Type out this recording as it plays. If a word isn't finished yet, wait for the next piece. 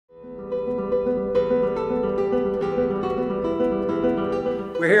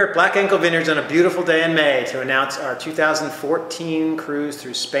here at Black Ankle Vineyards on a beautiful day in May to announce our 2014 cruise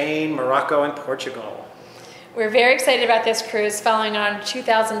through Spain, Morocco, and Portugal. We're very excited about this cruise following on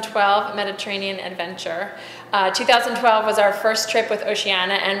 2012 Mediterranean adventure. 2012 was our first trip with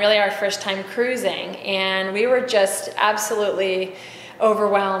Oceania and really our first time cruising, and we were just absolutely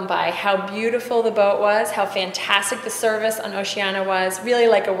overwhelmed by how beautiful the boat was, how fantastic the service on Oceania was, really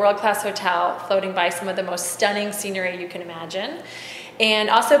like a world-class hotel floating by some of the most stunning scenery you can imagine.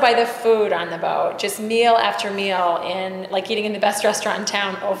 And also by the food on the boat, just meal after meal, like eating in the best restaurant in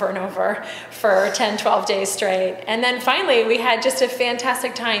town over and over for 10, 12 days straight. And then finally, we had just a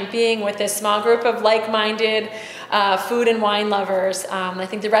fantastic time being with this small group of like-minded food and wine lovers. I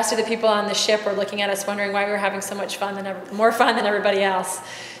think the rest of the people on the ship were looking at us wondering why we were having so much fun, more fun than everybody else.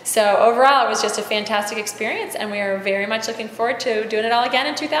 So overall, it was just a fantastic experience, and we are very much looking forward to doing it all again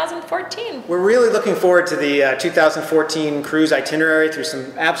in 2014. We're really looking forward to the 2014 cruise itinerary through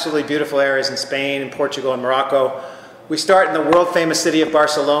some absolutely beautiful areas in Spain and Portugal and Morocco. We start in the world-famous city of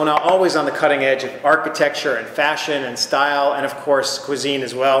Barcelona, always on the cutting edge of architecture and fashion and style, and of course cuisine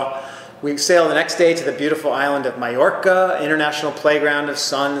as well. We sail the next day to the beautiful island of Mallorca, international playground of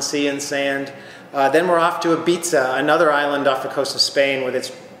sun, sea, and sand. Then we're off to Ibiza, another island off the coast of Spain with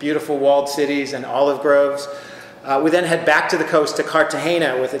its beautiful walled cities and olive groves. We then head back to the coast to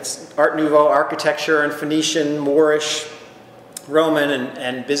Cartagena with its Art Nouveau architecture and Phoenician, Moorish, Roman,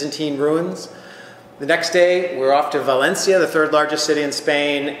 and Byzantine ruins. The next day, we're off to Valencia, the third largest city in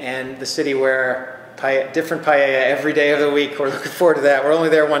Spain, and the city where different paella every day of the week. We're looking forward to that. We're only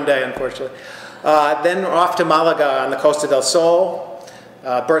there one day, unfortunately. Then we're off to Malaga on the Costa del Sol,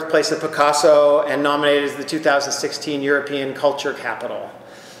 birthplace of Picasso, and nominated as the 2016 European Culture Capital.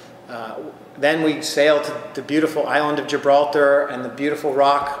 Then we sail to the beautiful island of Gibraltar and the beautiful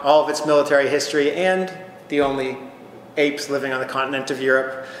rock, all of its military history, and the only apes living on the continent of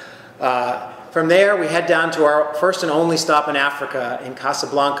Europe. From there, we head down to our first and only stop in Africa, in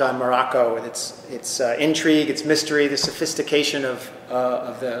Casablanca in Morocco, with its intrigue, its mystery, the sophistication of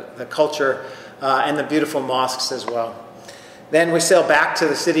the culture, and the beautiful mosques as well. Then we sail back to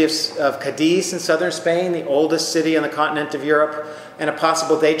the city of Cadiz in southern Spain, the oldest city on the continent of Europe, and a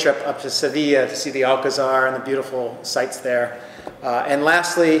possible day trip up to Sevilla to see the Alcazar and the beautiful sights there. And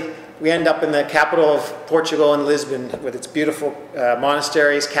lastly, we end up in the capital of Portugal in Lisbon with its beautiful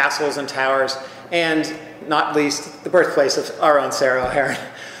monasteries, castles, and towers, and not least, the birthplace of our own Sarah O'Haron.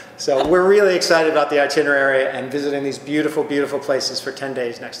 So we're really excited about the itinerary and visiting these beautiful, beautiful places for 10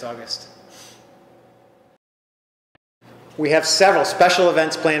 days next August. We have several special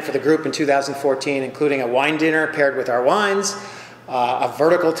events planned for the group in 2014, including a wine dinner paired with our wines, a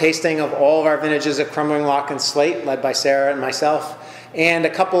vertical tasting of all of our vintages at Crumbling Lock and Slate, led by Sarah and myself, and a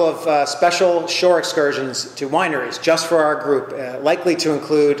couple of special shore excursions to wineries just for our group, likely to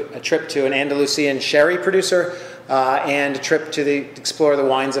include a trip to an Andalusian sherry producer and a trip to explore the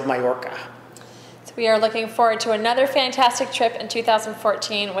wines of Mallorca. We are looking forward to another fantastic trip in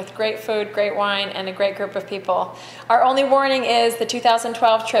 2014 with great food, great wine, and a great group of people. Our only warning is the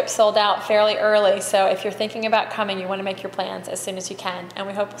 2012 trip sold out fairly early, so if you're thinking about coming, you want to make your plans as soon as you can, and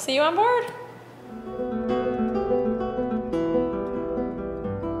we hope we'll see you on board.